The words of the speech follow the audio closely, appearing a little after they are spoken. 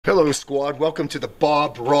Hello squad, welcome to the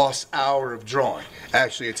Bob Ross Hour of Drawing.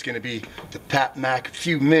 Actually, it's going to be the Pat Mac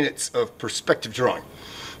few minutes of perspective drawing.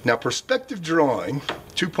 Now, perspective drawing,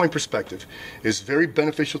 2-point perspective, is very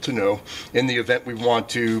beneficial to know in the event we want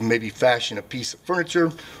to maybe fashion a piece of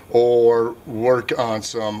furniture or work on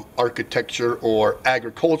some architecture or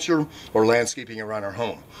agriculture or landscaping around our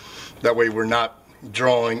home. That way we're not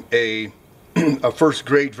drawing a first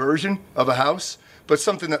grade version of a house, but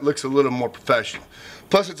something that looks a little more professional.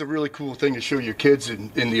 Plus, it's a really cool thing to show your kids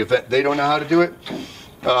in the event they don't know how to do it.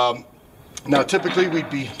 Now, typically, we'd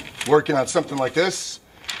be working on something like this,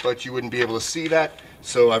 but you wouldn't be able to see that.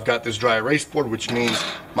 So I've got this dry erase board, which means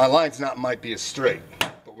my lines might be as straight,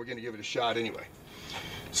 but we're going to give it a shot anyway.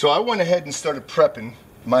 So I went ahead and started prepping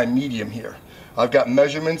my medium here. I've got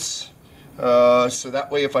measurements, so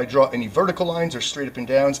that way if I draw any vertical lines or straight up and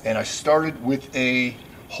downs, and I started with a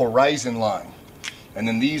horizon line. And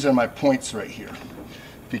then these are my points right here,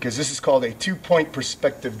 because this is called a 2-point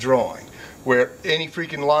perspective drawing, where any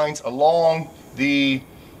freaking lines along the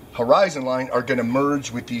horizon line are going to merge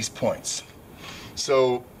with these points.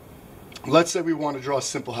 So let's say we want to draw a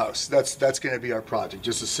simple house. That's going to be our project,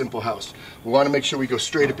 just a simple house. We want to make sure we go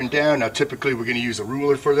straight up and down. Now typically we're going to use a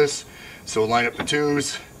ruler for this, so line up the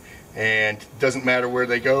 2s, and it doesn't matter where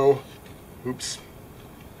they go. Oops.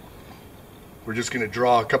 We're just going to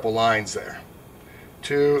draw a couple lines there.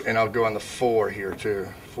 2, and I'll go on the 4 here too.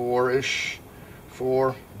 4-ish,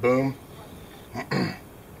 4, boom.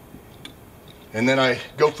 And then I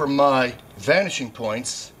go for my vanishing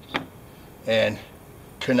points and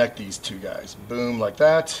connect these two guys. Boom, like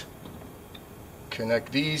that.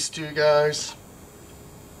 Connect these two guys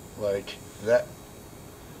like that.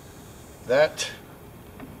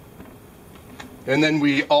 And then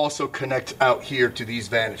we also connect out here to these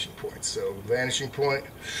vanishing points. So vanishing point,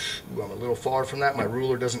 ooh, I'm a little far from that. My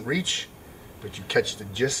ruler doesn't reach, but you catch the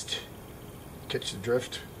gist, catch the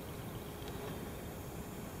drift.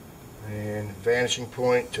 And vanishing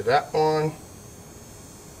point to that one.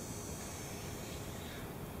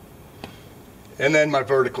 And then my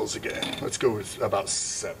verticals again. Let's go with about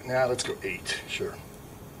 7. Now let's go 8, sure.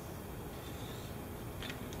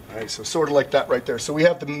 Alright, so sort of like that right there. So we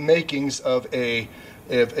have the makings of a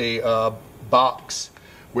box.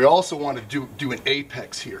 We also want to do an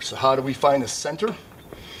apex here. So how do we find the center?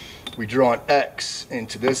 We draw an X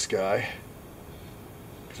into this guy,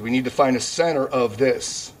 because we need to find the center of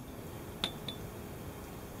this.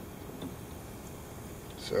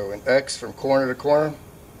 So an X from corner to corner.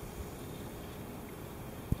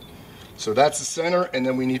 So that's the center, and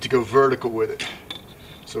then we need to go vertical with it.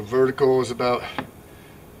 So vertical is about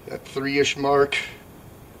that 3-ish mark,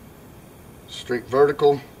 straight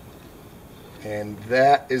vertical, and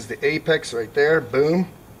that is the apex right there. Boom.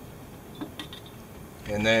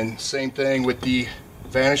 And then same thing with the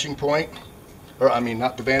vanishing point, or I mean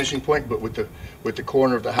not the vanishing point, but with the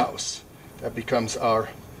corner of the house. That becomes our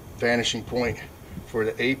vanishing point for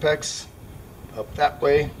the apex. Up that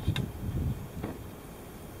way,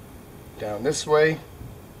 down this way,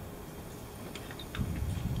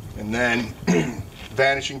 and then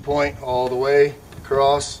vanishing point all the way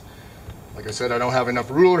across. Like I said, I don't have enough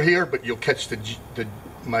ruler here, but you'll catch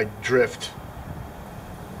my drift.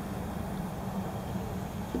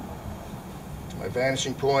 My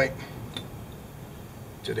vanishing point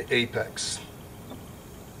to the apex.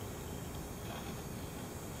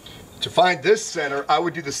 To find this center, I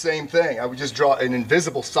would do the same thing. I would just draw an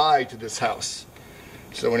invisible side to this house.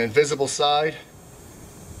 So an invisible side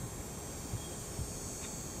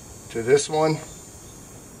to this one.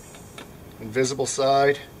 Invisible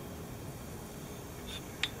side,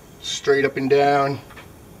 straight up and down,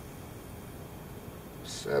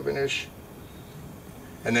 7-ish,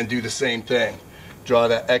 and then do the same thing. Draw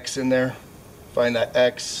that X in there, find that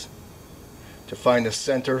X to find the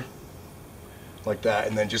center, like that,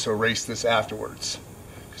 and then just erase this afterwards,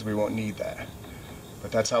 because we won't need that.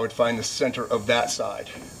 But that's how I'd find the center of that side.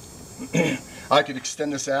 I could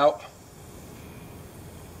extend this out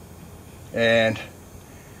and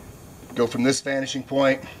go from this vanishing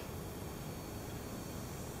point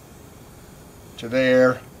to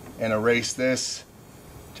there and erase this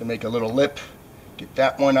to make a little lip. Get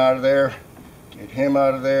that one out of there, get him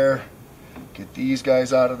out of there, get these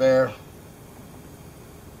guys out of there.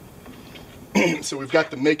 So we've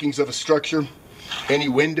got the makings of a structure. Any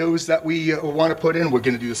windows that we want to put in, we're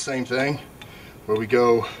going to do the same thing, where we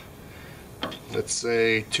go, let's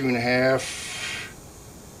say 2.5,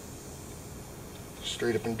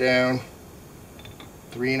 straight up and down,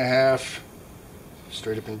 3.5,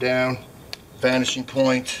 straight up and down, vanishing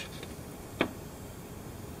point,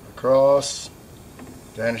 across,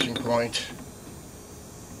 vanishing point,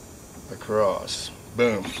 across,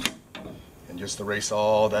 boom, and just erase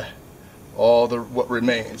all the what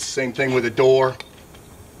remains. Same thing with the door.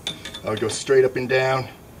 I'll go straight up and down.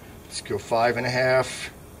 Let's go 5.5.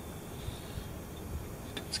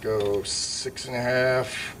 Let's go 6.5,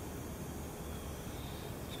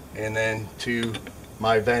 and then to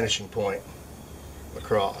my vanishing point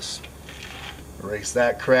across. Erase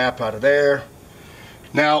that crap out of there.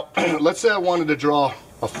 Now, let's say I wanted to draw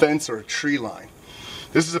a fence or a tree line.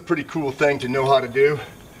 This is a pretty cool thing to know how to do.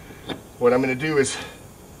 What I'm going to do is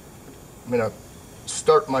I'm going to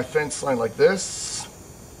start my fence line like this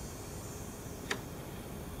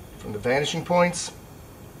from the vanishing points.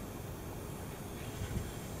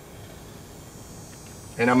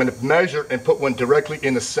 And I'm going to measure and put one directly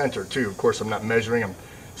in the center too. Of course, I'm not measuring, I'm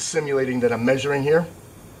simulating that I'm measuring here.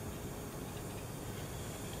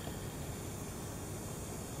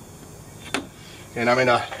 And I'm going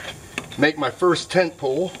to make my first tent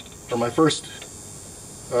pole, or my first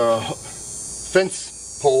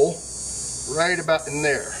fence pole, right about in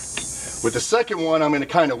there. With the second one, I'm going to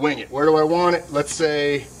kind of wing it. Where do I want it? Let's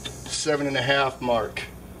say 7.5 mark.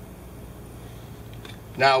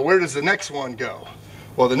 Now, where does the next one go?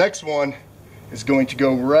 Well, the next one is going to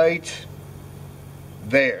go right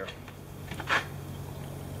there.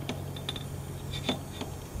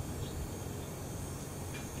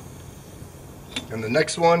 And the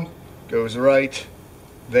next one goes right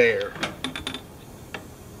there.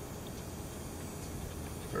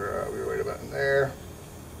 We're right about in there.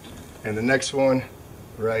 And the next one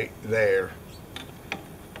right there.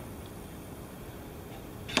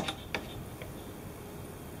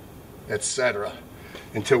 Etc.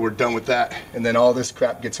 Until we're done with that, and then all this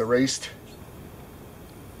crap gets erased.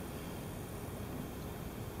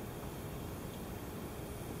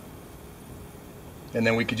 And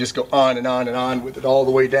then we could just go on and on and on with it all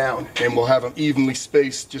the way down, and we'll have them evenly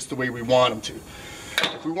spaced just the way we want them to.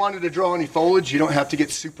 If we wanted to draw any foliage, you don't have to get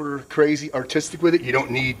super crazy artistic with it. You don't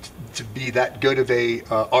need to be that good of a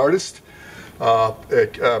artist.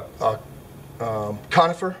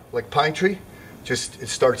 Conifer, like pine tree, just it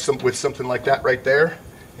starts with something like that right there,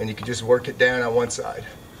 and you can just work it down on one side.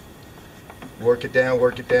 Work it down,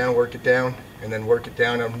 work it down, work it down, and then work it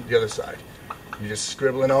down on the other side. You're just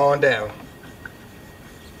scribbling on down.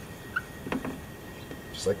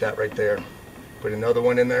 Just like that right there. Put another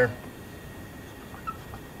one in there.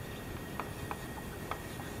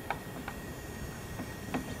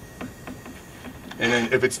 And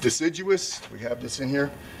then if it's deciduous, we have this in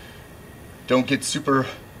here. Don't get super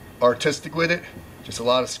artistic with it. Just a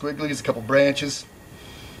lot of squigglies, a couple branches.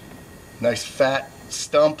 Nice fat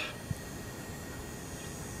stump.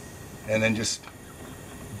 And then just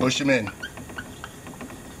push them in.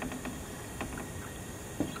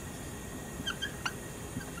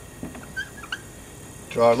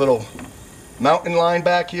 Draw a little mountain line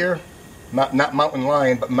back here. Not mountain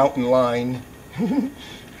lion, but mountain line.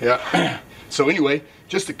 Yeah. So anyway,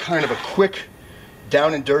 just a kind of a quick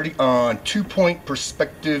down and dirty on 2-point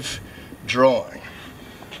perspective drawing.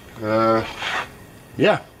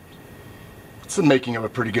 Yeah. It's the making of a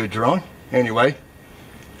pretty good drawing. Anyway,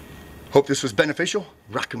 hope this was beneficial.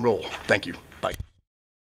 Rock and roll. Thank you.